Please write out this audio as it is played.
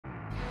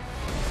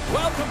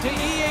Welcome to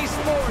EA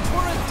Sports.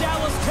 We're in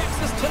Dallas,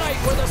 Texas tonight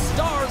where the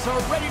stars are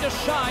ready to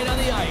shine on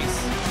the ice.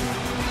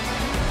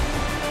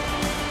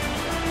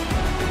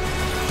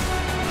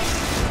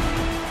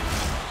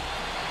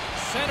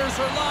 Centers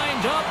are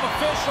lined up,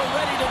 official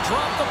ready to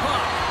drop the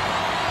puck.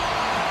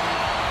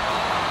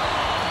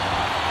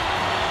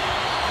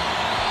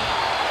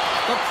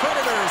 The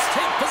Predators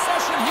take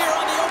possession here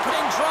on the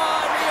opening draw.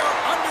 We are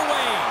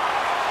underway.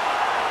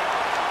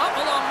 Up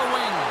along the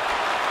wing.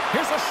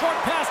 Here's a short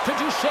pass to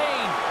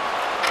Duchesne.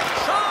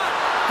 Shot!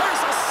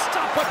 There's a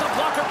stop with the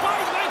blocker by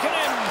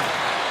Lankinen.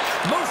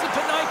 Moves it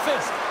to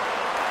Nyquist.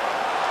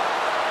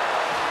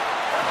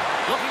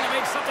 Looking to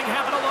make something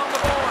happen along the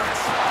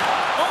boards.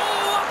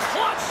 Oh, a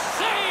clutch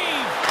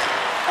save!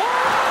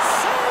 Oh,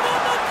 save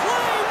on the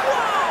play!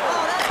 Wow!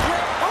 Oh, that's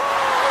great.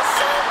 Oh,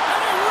 save!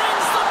 And he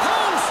rings the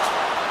post!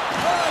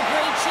 Oh,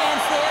 great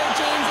chance there,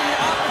 James, and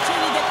your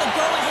opportunity to get the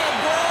go-ahead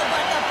goal,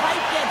 but the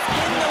pipe gets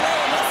in the way,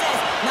 and it says,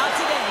 not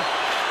today.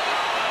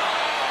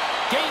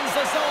 Gains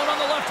the zone on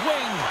the left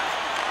wing.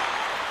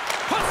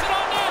 Puts it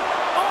on net.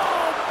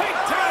 Oh,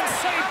 big-time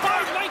save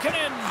by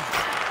Lankinen.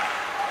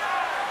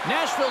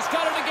 Nashville's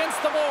got it against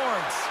the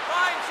boards.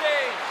 Fine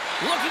save.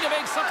 Looking to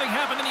make something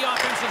happen in the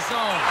offensive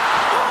zone.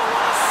 Oh,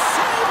 what a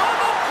save on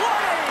the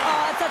play!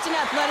 Oh, that's such an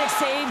athletic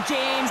save,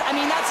 James. I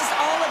mean, that's just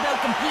all about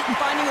competing,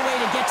 finding a way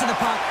to get to the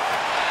puck.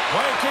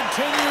 Play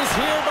continues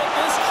here, but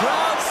this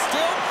crowd's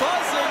still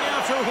buzzing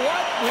after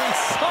what we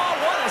saw.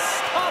 What a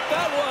stop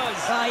that was.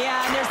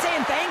 Yeah, and they're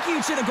saying thank you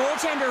to the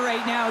goaltender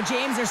right now,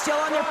 James. They're still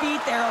on their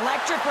feet. They're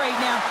electric right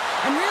now.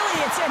 And really,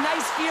 it's a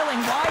nice feeling.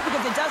 Why?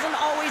 Because it doesn't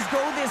always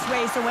go this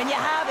way, so when you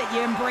have it,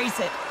 you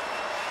embrace it.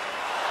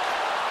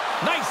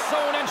 Nice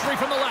zone entry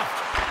from the left.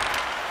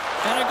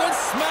 And a good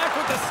smack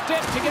with the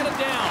stick to get it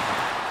down.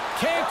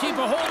 Can't keep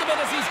a hold of it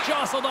as he's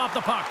jostled off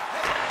the puck.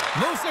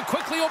 Moves it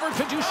quickly over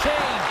to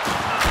Duchesne.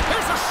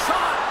 There's a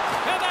shot,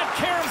 and that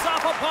caroms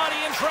off a body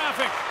in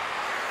traffic.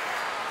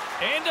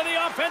 Into the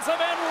offensive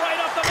end, right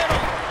up the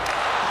middle.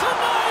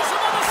 Denies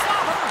him on the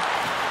stopper.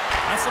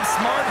 That's some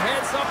smart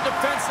heads-up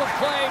defensive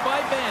play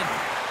by Ben.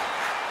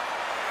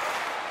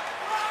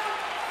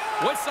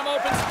 With some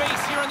open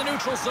space here in the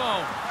neutral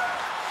zone.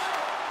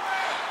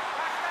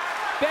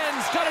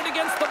 Ben's got it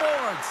against the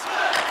boards.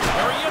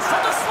 There he is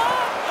from the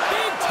slot.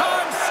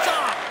 Big-time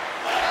stop.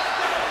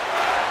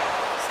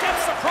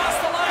 Steps across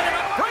the line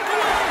and a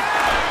breakaway.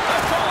 The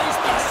goalie's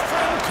best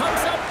friend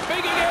comes up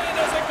big again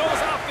as it goes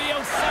off the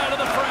outside of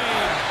the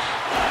frame.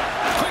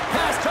 Quick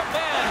pass to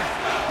Ben.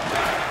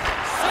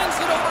 Sends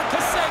it over to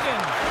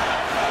Seguin.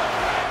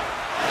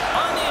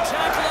 On the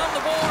attack along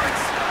the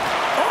boards.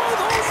 Oh,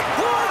 those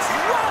boards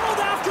rattled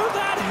after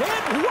that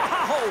hit.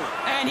 Wow.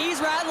 And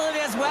he's rattling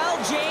it as well,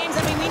 James.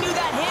 I mean, we knew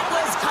that hit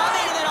was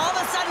coming, and then all of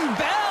a sudden,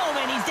 boom,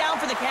 and he's down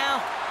for the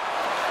count.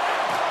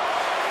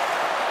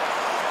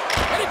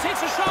 And he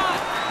takes a shot,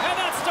 and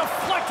that's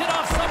deflected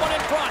off someone in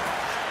front.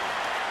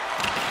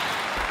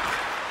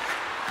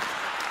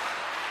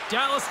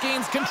 Dallas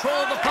gains control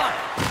of the puck.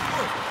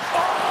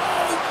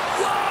 Oh,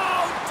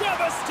 wow,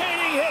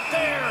 devastating hit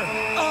there.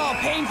 Oh,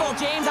 painful,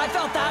 James. I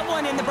felt that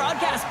one in the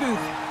broadcast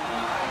booth.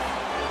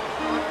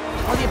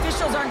 Well, the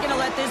officials aren't going to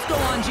let this go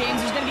on,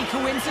 James. There's going to be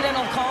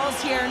coincidental calls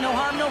here. No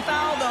harm, no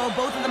foul, though.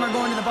 Both of them are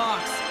going to the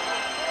box.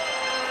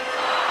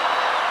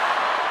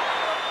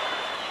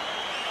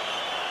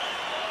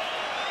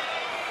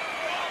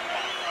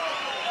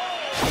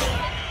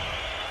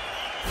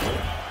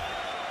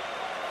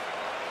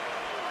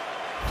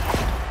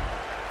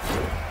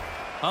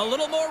 A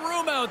little more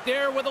room out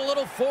there with a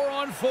little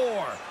 4-on-4.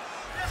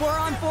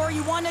 4-on-4,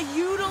 you want to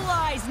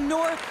utilize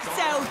north,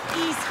 south,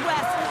 east,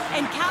 west,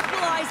 and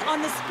capitalize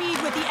on the speed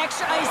with the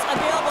extra ice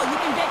available. You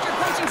can bet your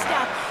coaching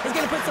staff is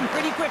going to put some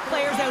pretty quick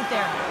players out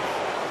there.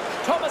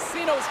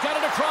 Tomasino's got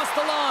it across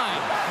the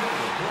line.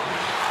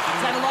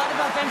 He's had a lot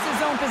of offensive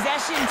zone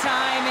possession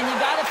time, and you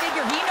got to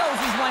figure he knows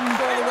he's one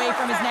goal away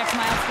from his next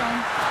milestone.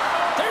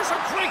 There's a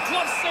great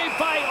glove save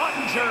by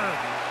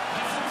Ottinger.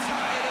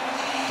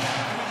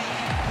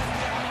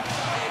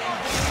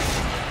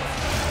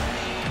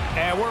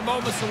 And we're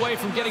moments away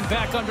from getting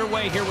back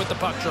underway here with the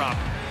puck drop.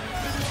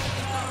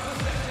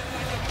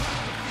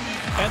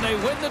 And they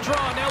win the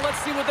draw. Now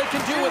let's see what they can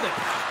do with it.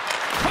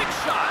 Quick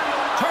shot.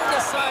 Turned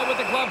aside with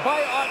the glove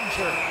by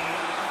Ottinger.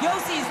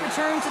 Yossi's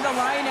return to the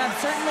lineup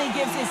certainly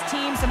gives his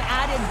team some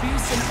added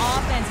boost in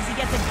offense as he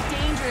gets a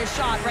dangerous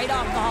shot right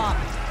off the hop.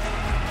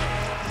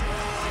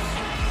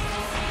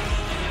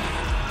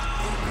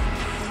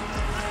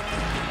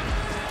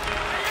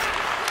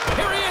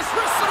 Here he is,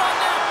 wristed on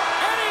net.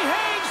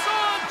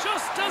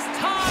 As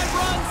time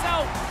runs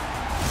out.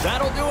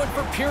 That'll do it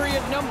for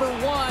period number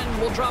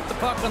 1. We'll drop the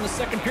puck on the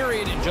second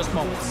period in just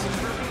moments.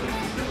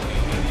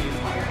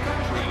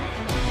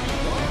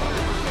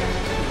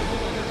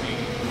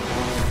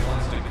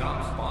 Plastic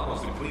cups,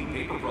 bottles, and clean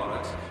paper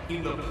products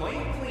in the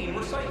Plain Clean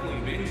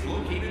recycling bins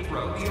located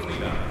throughout the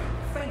arena.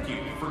 Thank you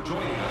for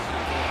joining us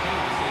in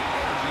campaign to save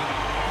energy.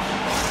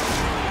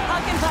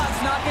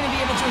 Puck's not going to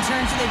be able to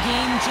return to the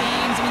game,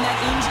 James. I mean, that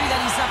injury that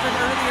he suffered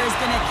earlier is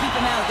going to keep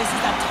him out. This is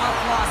a tough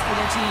loss for for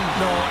their team.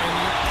 No, and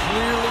you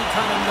clearly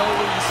kind of know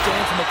where you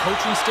stand from a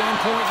coaching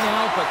standpoint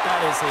now, but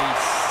that is a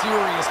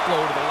serious blow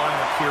to the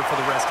lineup here for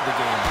the rest of the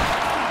game.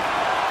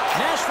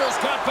 Nashville's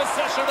got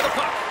possession of the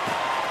puck.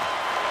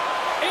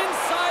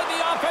 Inside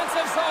the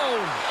offensive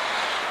zone.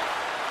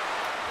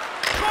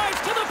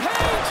 Drives to the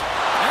paint,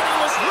 and he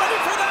was ready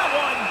for that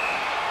one.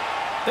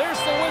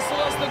 There's the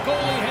whistle as the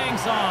goalie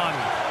hangs on.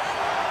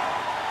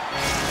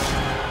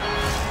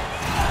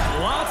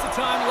 Lots of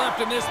time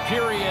left in this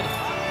period.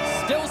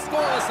 Still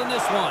scoreless in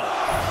this one.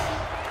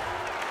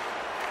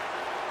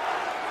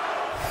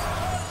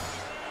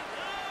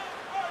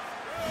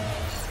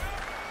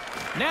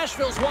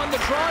 Nashville's won the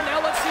draw.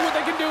 Now let's see what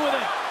they can do with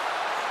it.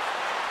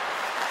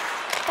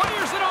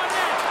 Fires it on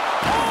net.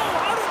 Oh,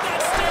 how did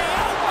that stay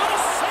out? What a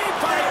save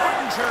by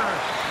Ottinger.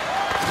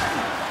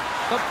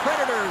 The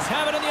Predators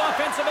have it in the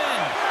offensive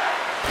end.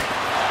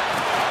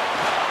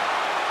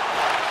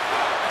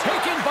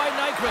 Taken by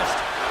Nyquist.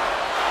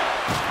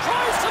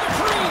 Drives to the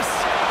crease.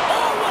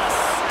 Oh, what a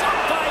stop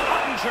by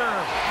Ottinger.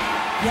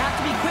 You have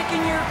to be quick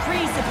in your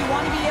crease if you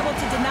want to be able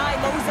to deny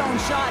low zone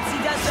shots. He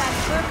does that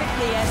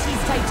perfectly as he's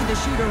tight to the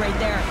shooter right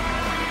there.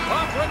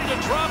 Puck ready to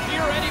drop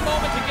here any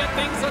moment to get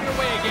things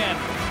underway again.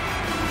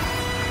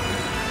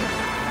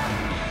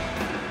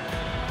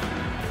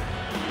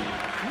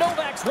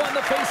 Novak's won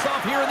the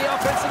faceoff here in the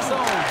offensive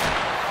zone.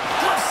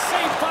 Just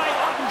saved by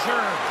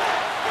Ottinger.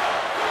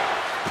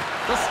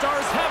 The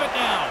Stars have it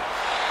now.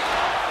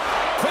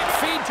 Quick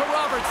feed to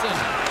Robertson.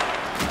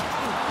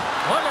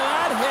 Look at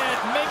that hit.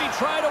 Maybe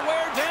try to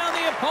wear down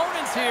the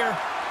opponents here.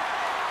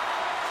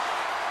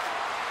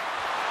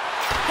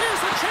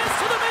 Here's a chance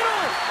to the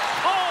middle.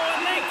 Oh,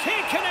 and they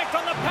can't connect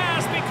on the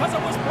pass because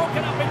it was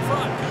broken up in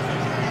front.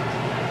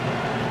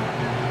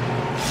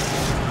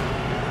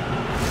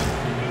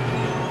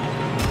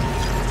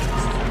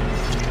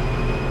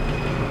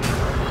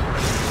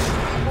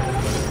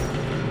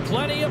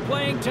 Plenty of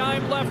playing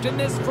time left in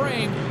this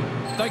frame.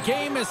 The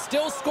game is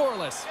still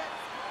scoreless.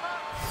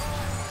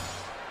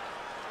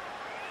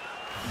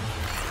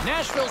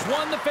 Nashville's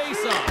won the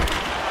faceoff.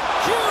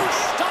 Huge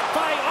stop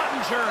by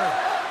Ottinger.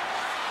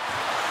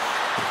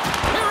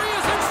 Here he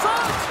is in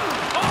front.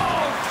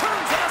 Oh,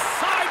 turns it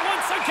aside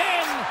once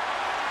again.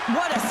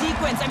 What a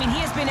sequence. I mean, he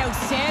has been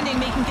outstanding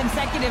making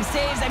consecutive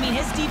saves. I mean,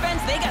 his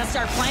defense, they got to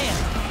start playing.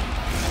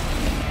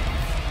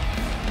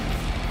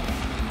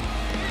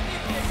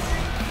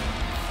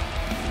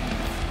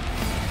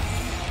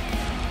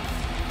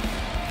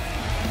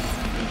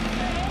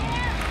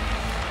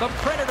 The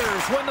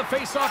Predators win the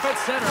faceoff at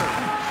center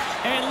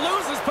and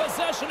loses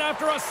possession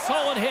after a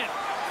solid hit.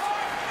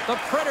 The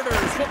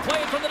Predators will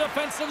play it from the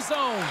defensive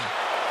zone.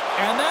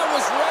 And that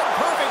was read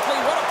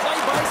perfectly. What a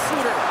play by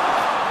Suter.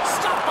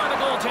 Stopped by the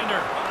goaltender.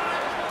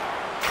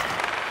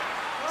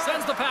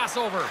 Sends the pass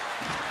over.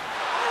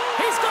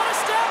 He's got a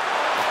step.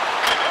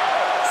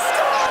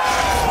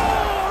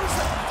 Scores!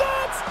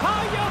 That's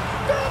how you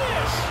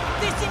finish!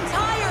 This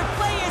entire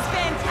play is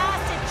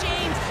fantastic,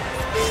 James.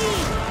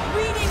 Speed,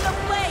 reading the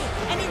play,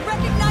 and he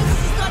recognizes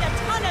he's got a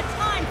ton of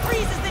time,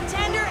 freezes the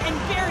tender, and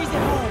buries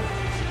it home.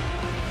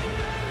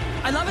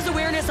 I love his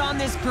awareness on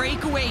this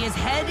breakaway. His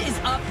head is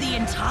up the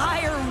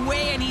entire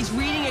way, and he's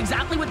reading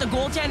exactly what the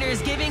goaltender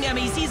is giving him.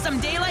 He sees some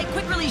daylight,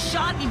 quick release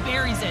shot, and he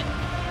buries it.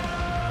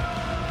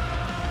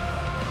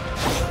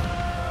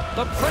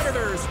 The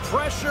Predators'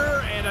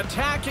 pressure and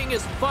attacking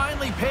is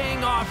finally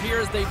paying off here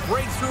as they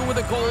break through with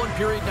a goal in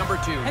period number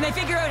 2. And they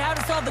figure out how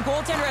to solve the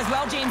goaltender as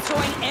well, James,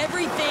 throwing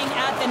everything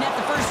at the net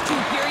the first 2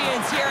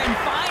 periods here, and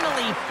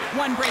finally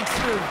one breaks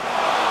through.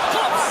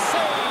 Close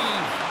save!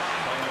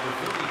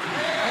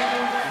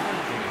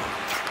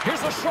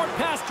 Here's a short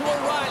pass to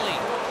O'Reilly.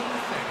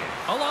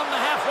 Along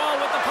the half wall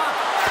with the puck.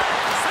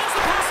 Sends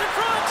the pass in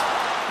front.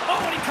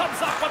 Oh, and he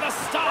comes up with a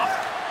stop.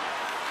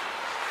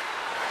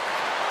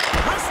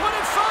 Press one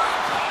in front.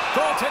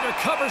 Goaltender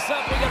covers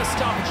up. We got a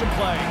stoppage in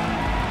play.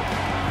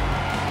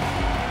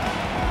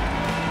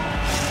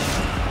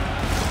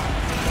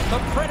 The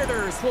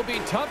Predators will be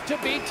tough to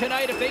beat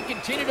tonight if they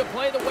continue to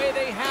play the way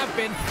they have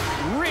been,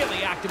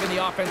 really active in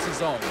the offensive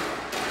zone.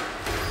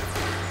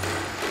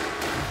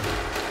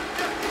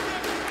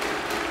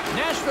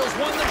 Nashville's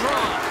won the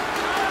draw.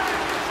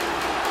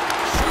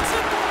 Shoots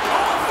it.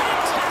 Oh,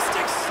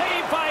 fantastic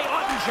save by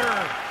Ottinger.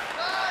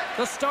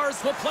 The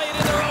Stars will play it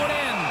in their own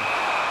end.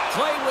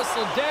 Play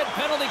whistle dead.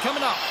 Penalty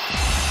coming up.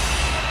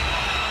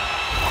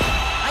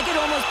 I could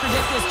almost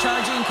predict this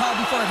charging call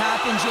before it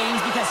happened,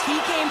 James, because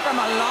he came from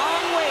a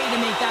long way to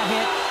make that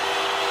hit.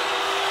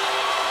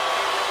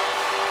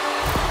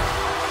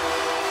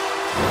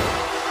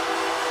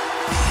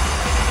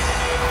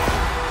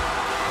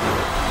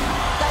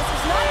 Guys,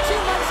 there's not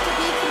too much to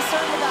be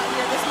concerned about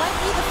here. This might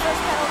be the first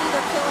penalty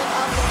they're killing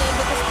of the game,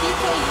 but this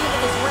PK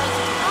unit is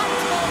ranked top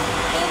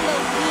 10 in the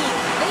league.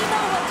 They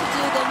know what to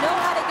do. They know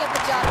how to get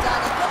the job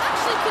done, and they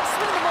actually could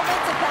swing the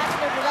momentum back in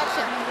their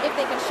direction if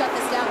they can shut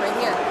this down right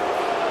here.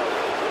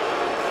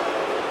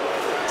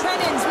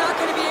 Trennan's not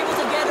going to be able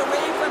to get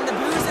away from the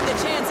booze and the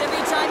chance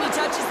every time he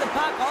touches the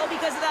puck, all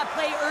because of that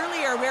play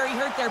earlier where he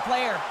hurt their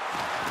player.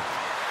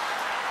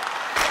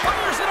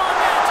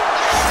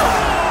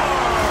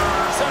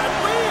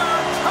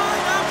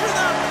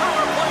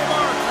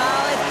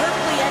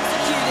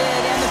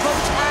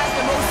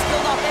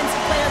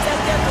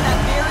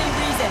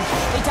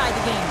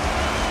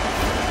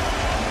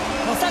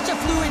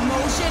 fluid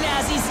motion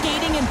as he's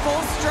skating in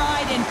full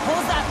stride and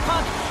pulls that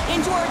puck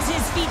in towards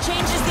his feet,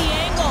 changes the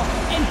angle,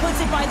 and puts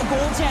it by the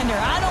goaltender.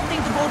 I don't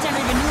think the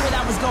goaltender even knew where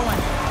that was going.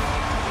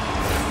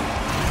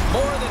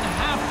 More than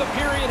half the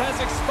period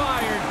has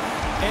expired.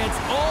 It's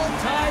all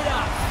tied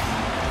up.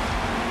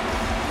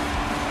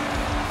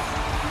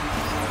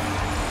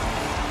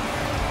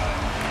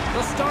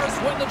 The Stars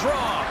win the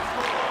draw.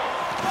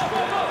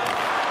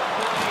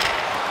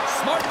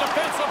 Smart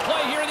defensive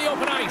play here in the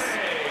open ice.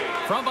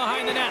 From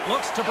behind the net,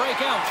 looks to break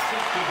out.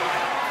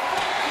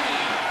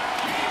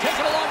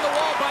 Taken along the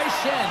wall by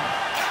Shen.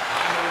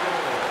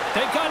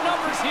 They've got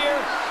numbers here.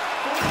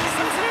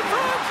 Sends it in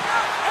front,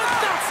 and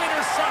that's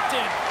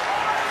intercepted.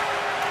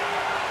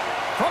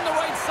 From the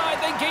right side,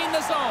 they gain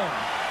the zone.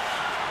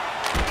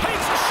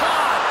 Takes a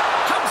shot.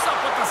 Comes up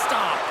with the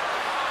stop.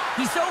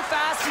 He's so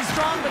fast, he's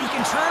strong, but he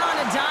can turn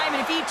on a dime,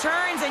 and if he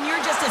turns and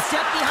you're just a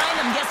step behind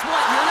him, guess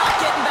what? You're not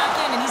getting back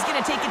in, and he's going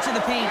to take it to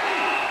the paint.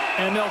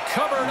 And they'll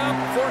cover it up,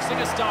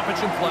 forcing a stoppage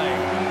in play.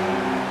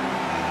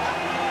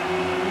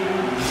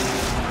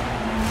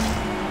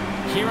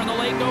 Here in the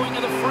lane going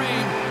to the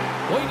frame,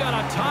 we got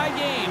a tie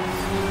game.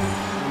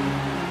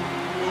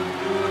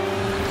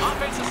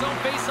 Offensive zone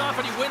face-off,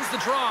 and he wins the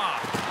draw.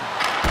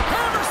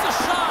 Hammers the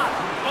shot.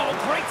 Oh,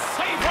 great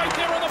save right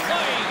there on the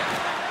play.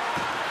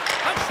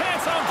 A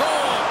chance on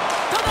goal.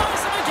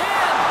 Denies him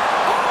again.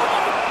 Oh,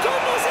 my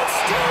goodness, it's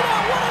Stena.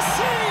 What a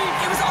save.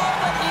 It was all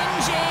but in,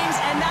 James,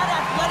 and that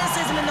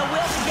athleticism and the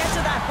will to get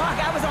to that puck,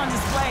 that was on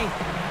display.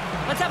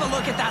 Let's have a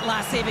look at that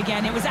last save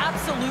again. It was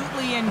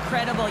absolutely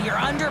incredible. You're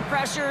under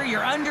pressure,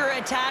 you're under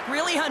attack,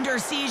 really under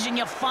siege, and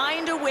you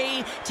find a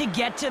way to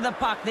get to the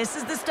puck. This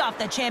is the stuff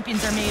that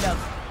champions are made of.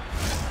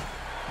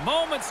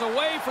 Moments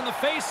away from the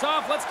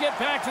face-off. Let's get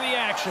back to the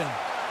action.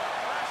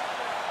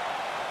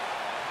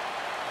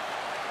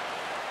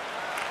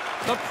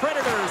 The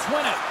Predators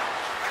win it.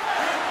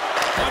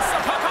 Puts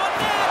the puck on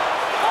net.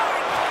 My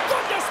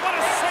goodness, what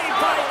a save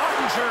by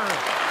Ottinger.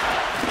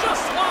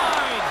 Just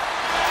wide.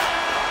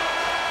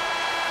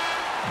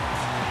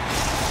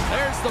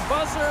 There's the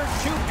buzzer.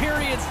 2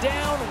 periods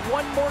down,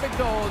 1 more to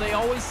go. They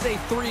always say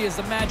 3 is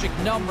the magic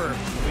number.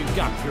 We've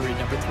got period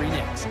number 3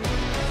 next. $50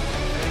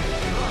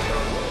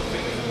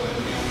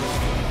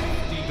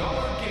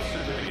 gift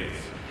certificates.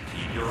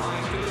 Keep your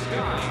eyes to the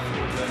sky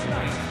for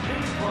tonight's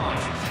big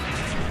prize.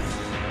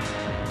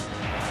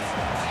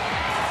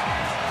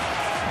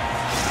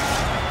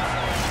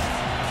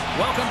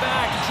 Welcome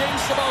back.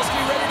 James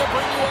Cebulski ready to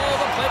bring you all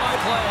the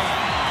play-by-play.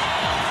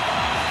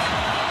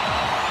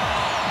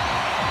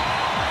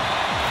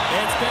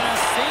 It's been a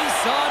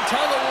seesaw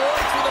tug-of-war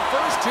through the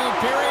first 2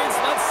 periods.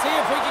 Let's see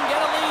if we can get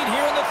a lead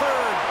here in the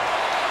third.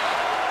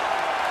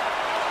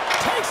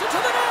 Takes it to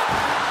the net.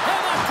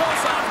 And that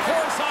goes on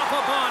course off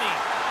a body.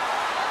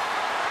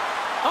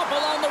 Up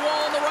along the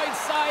wall on the right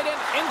side and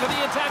into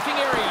the attacking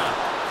area.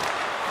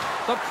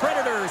 The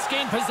Predators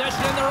gain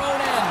possession in their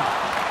own end.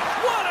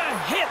 What a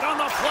hit on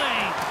the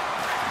play!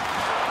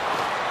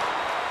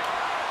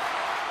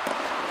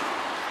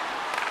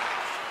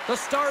 The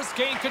Stars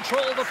gain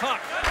control of the puck.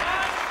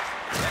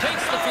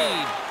 Takes the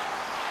feed.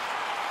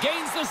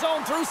 Gains the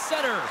zone through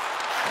center.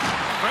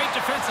 Great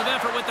defensive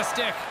effort with the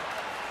stick.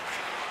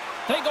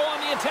 They go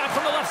on the attack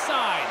from the left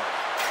side.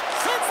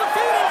 Sends the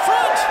feed in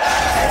front.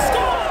 He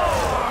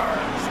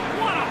scores!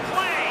 What a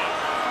play!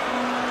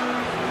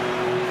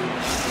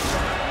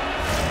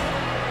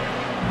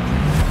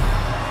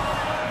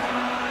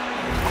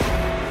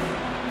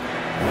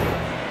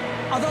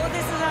 Although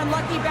this is an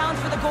unlucky bounce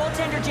for the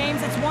goaltender,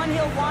 James, it's one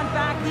he'll want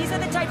back. These are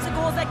the types of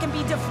goals that can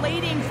be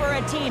deflating for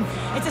a team.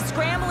 It's a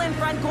scramble in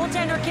front,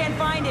 goaltender can't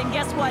find it, and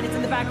guess what? It's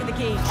in the back of the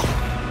cage.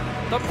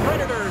 The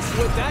Predators,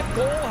 with that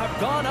goal, have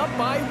gone up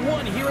by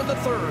 1 here in the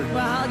third.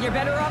 Well, you're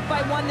better up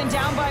by 1 than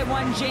down by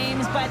 1,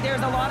 James, but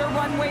there's a lot of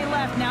runway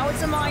left. Now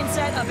it's a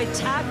mindset of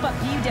attack, but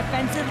be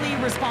defensively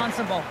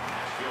responsible.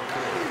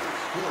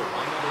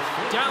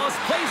 Dallas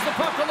plays the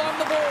puck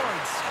along the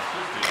boards.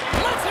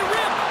 Lets it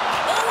rip.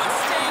 Oh, it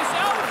stays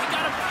out. He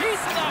got a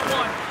piece of that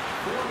one.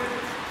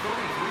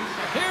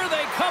 Here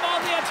they come on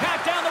the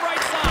attack down the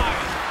right side.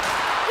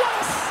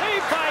 What a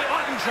save by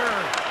Ottinger.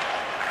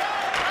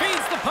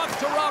 Feeds the puck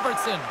to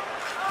Robertson.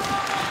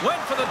 Went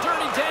for the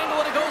dirty dangle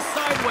and it goes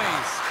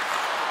sideways.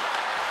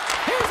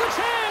 Here's a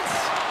chance.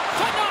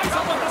 Denies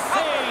him with the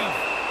save.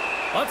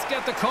 Let's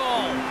get the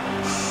call.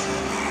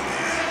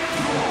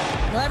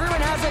 Well,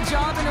 everyone has a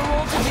job and a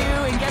role to do,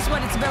 and guess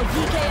what? It's about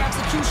PK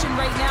execution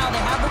right now.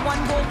 They have the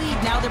 1-goal lead.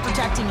 Now they're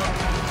protecting it.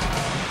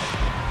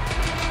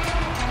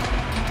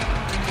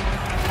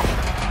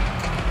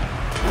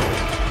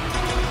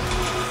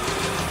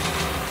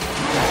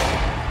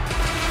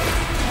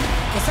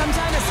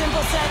 Sometimes a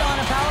simple set on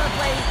a power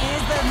play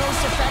is the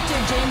most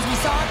effective, James. We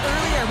saw it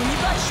earlier. When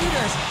you've got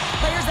shooters,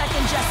 players that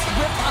can just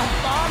whip a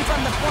bomb from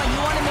the point, you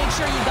want to make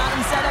sure you got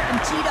them set up and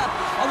teed up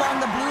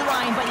along the blue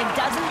line, but it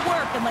doesn't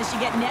work unless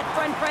you get net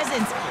front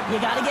presence. You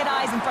got to get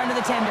eyes in front of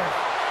the tender.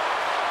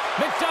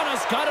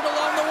 McDonough's got it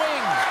along the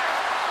wing.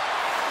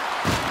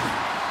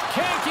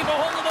 Can't keep a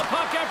hold of the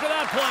puck after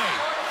that play.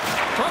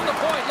 From the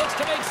point, looks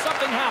looks to make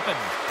something happen.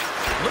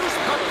 Loose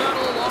puck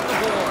battle along the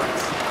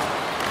boards.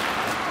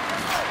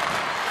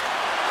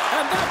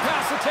 And that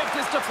pass attempt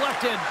is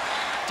deflected.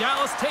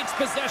 Dallas takes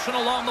possession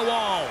along the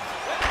wall.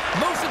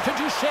 Moves it to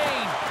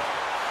Duchesne.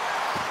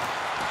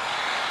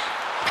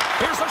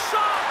 Here's a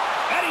shot,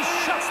 and he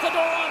shuts the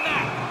door on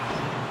that.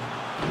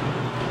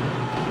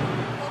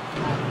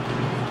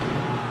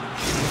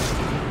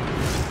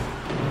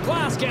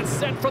 Glass gets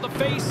set for the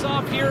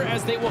face-off here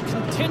as they will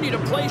continue to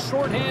play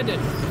shorthanded.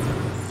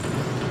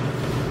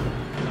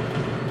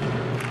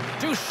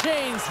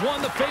 Duchesne's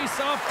won the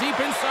face-off deep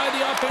inside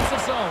the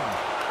offensive zone.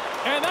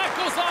 And that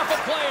goes off a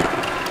player.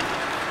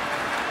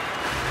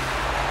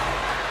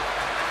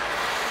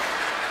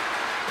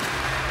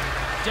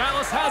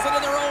 Dallas has it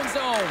in their own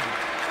zone.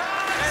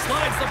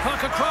 Slides the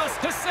puck across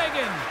to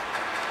Seguin.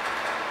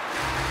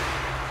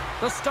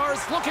 The Stars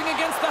looking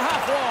against the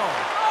half wall.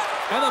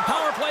 And the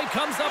power play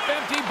comes up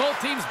empty. Both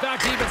teams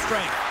back to even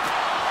strength.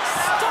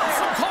 Stops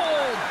him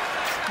cold.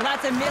 Well,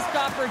 that's a missed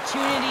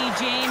opportunity,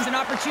 James. An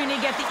opportunity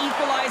to get the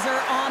equalizer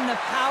on the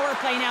power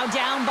play. Now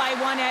down by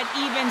one at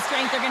even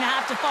strength. They're going to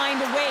have to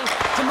find a way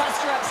to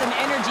muster up some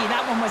energy.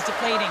 That one was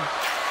deflating.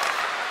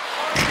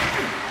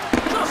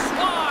 Just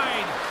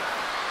wide.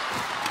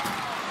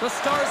 The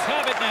Stars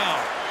have it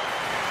now.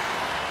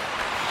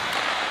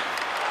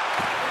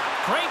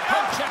 Great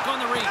poke check on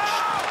the reach.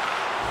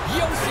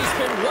 Yossi's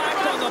been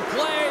whacked on the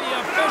play. The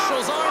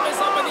official's arm is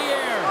up in the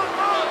air.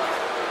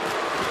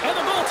 And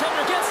the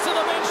goaltender gets to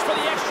the bench for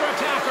the extra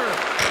attacker.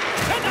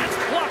 And that's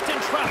blocked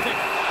in traffic.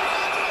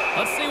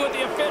 Let's see what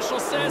the official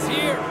says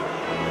here.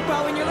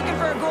 Well, when you're looking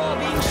for a goal,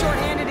 being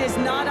shorthanded is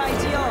not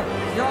ideal.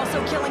 You're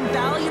also killing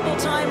valuable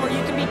time where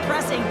you can be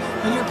pressing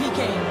when you're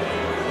PKing.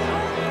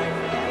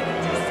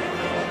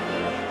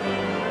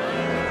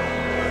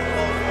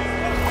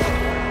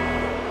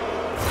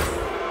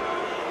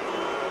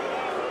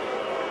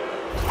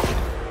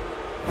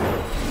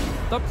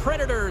 The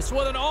Predators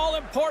with an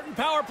all-important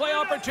power play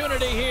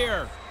opportunity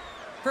here.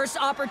 First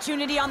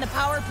opportunity on the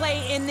power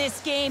play in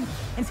this game.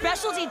 And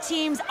specialty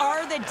teams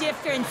are the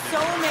difference so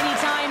many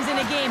times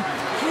in a game.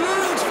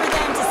 Huge for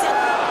them to set.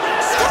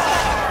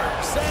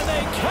 Scores! And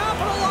they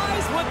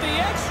capitalize with the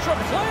extra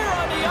player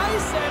on the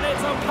ice, and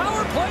it's a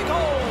power play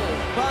goal.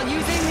 While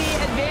using the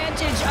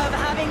advantage of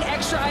having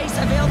extra ice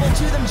available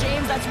to them,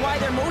 James, that's why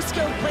their most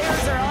skilled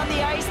players are on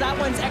the ice. That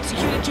one's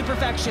executed to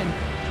perfection.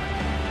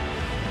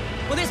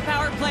 Well, this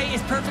power play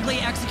is perfectly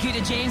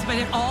executed, James, but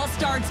it all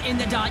starts in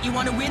the dot. You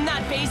want to win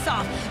that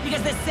face-off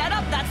because the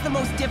setup, that's the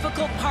most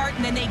difficult part,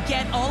 and then they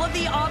get all of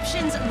the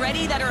options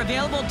ready that are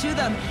available to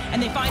them,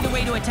 and they find a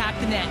way to attack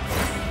the net.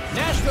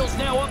 Nashville's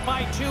now up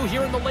by 2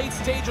 here in the late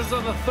stages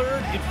of the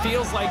third. It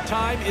feels like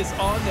time is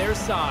on their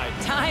side.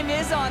 Time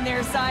is on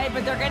their side,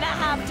 but they're going to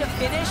have to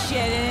finish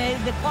it.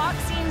 And the clock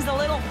seems a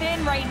little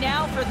thin right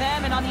now for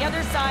them. And on the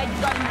other side,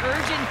 you've got an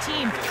urgent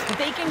team. If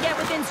they can get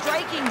within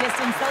striking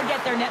distance, they'll get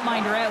their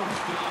netminder out.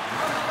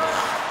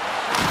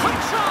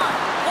 Quick shot!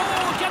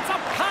 Oh, gets a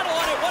paddle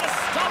on it. What a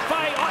stop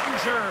by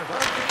Ottinger.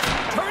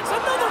 Turns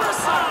another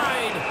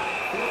aside.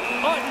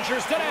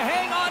 Ottinger's going to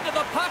hang on to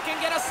the puck and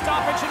get a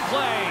stoppage in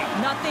play.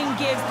 Nothing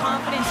gives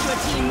confidence to a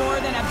team more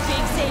than a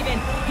big save, and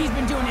he's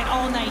been doing it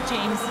all night,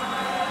 James.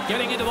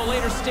 Getting into the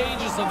later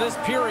stages of this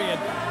period,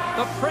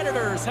 the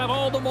Predators have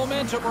all the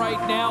momentum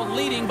right now,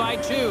 leading by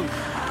 2.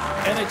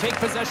 And they take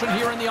possession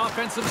here in the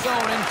offensive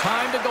zone, and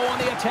time to go on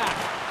the attack.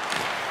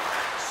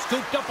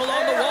 Scooped up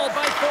along the wall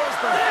by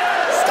Forsberg.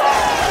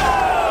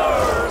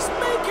 Stars!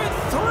 Make it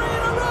 3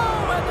 in a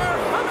row, and they're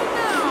humming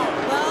now.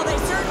 Well, they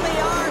certainly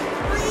are.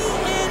 3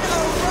 in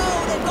a row.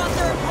 They've got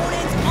their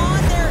opponents on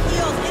their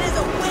heels. It is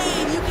a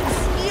wave. You can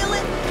feel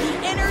it. The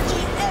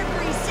energy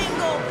every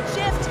single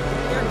shift.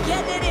 They're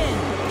getting it in.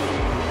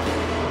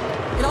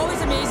 It always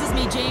amazes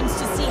me, James,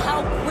 to see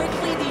how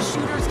quickly these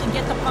shooters can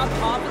get the puck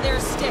off of their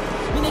stick.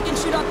 I mean, they can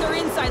shoot off their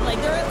inside leg,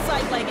 their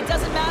outside leg. It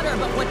doesn't matter.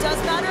 But what does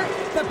matter?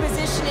 The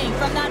positioning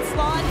from that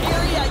slot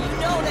area. You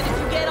know that if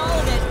you get all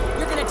of it,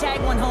 you're going to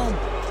tag one home.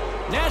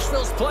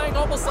 Nashville's playing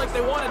almost like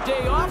they want a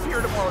day off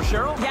here tomorrow,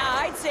 Cheryl. Yeah,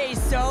 I'd say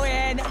so,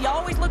 and you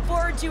always look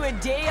forward to a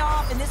day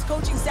off, and this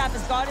coaching staff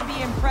has got to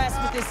be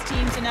impressed with this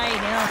team tonight.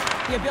 You know,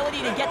 the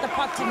ability to get the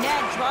puck to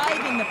net,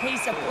 driving the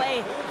pace of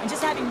play, and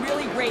just having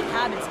really great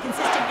habits,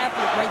 consistent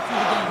effort right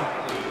through the game.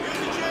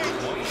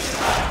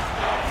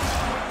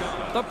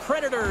 The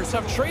Predators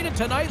have traded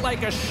tonight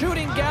like a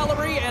shooting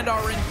gallery and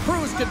are in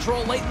cruise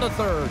control late in the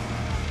third.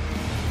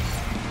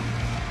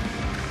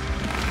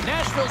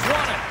 Nashville's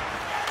won it.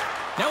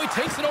 Now he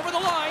takes it over the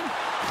line.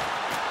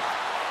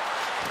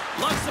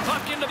 Locks the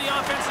puck into the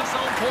offensive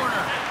zone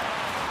corner.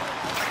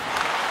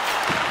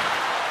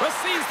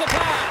 Receives the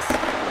pass.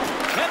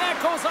 And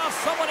that goes off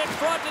someone in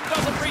front and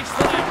doesn't reach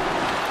the net.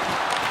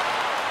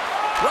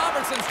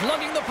 Robertson's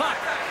lugging the puck.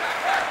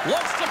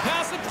 Looks to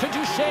pass it to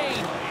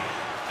Duchesne.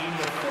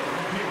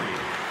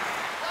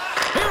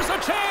 Here's a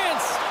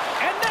chance.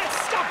 And that's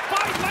stopped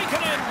by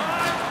Lankinen.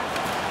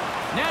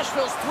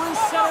 Nashville's through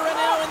center and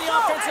now in the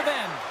offensive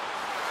end.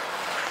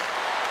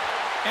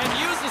 And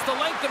uses the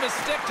length of his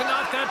stick to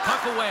knock that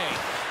puck away.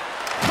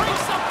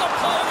 Breaks up the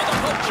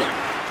check.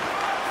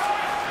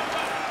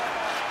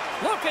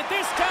 Look at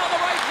this down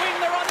the right wing.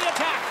 They're on the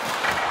attack.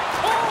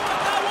 Oh,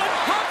 and that one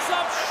comes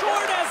up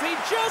short as he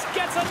just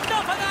gets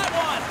enough of that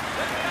one.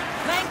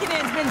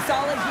 Lankinen's been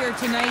solid here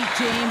tonight,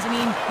 James. I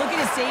mean, look at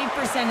his save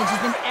percentage.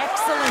 He's been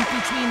excellent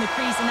between the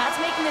crease, and that's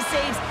making the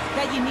saves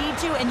that you need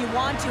to and you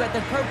want to at the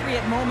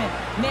appropriate moment.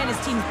 Man, his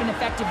team's been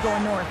effective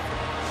going north.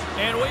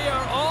 And we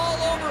are all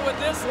over with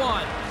this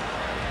one.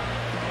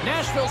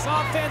 Nashville's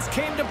offense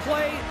came to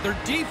play. Their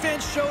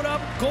defense showed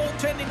up.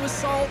 Goaltending was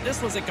solid.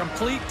 This was a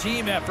complete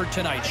team effort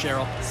tonight,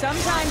 Cheryl.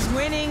 Sometimes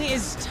winning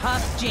is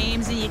tough,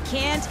 James, and you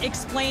can't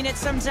explain it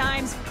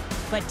sometimes.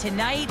 But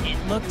tonight, it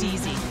looked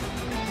easy.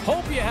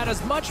 Hope you had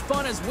as much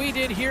fun as we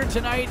did here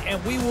tonight,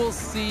 and we will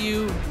see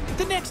you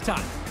the next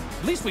time.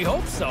 At least we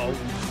hope so.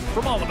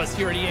 From all of us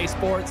here at EA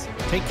Sports,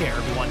 take care,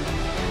 everyone.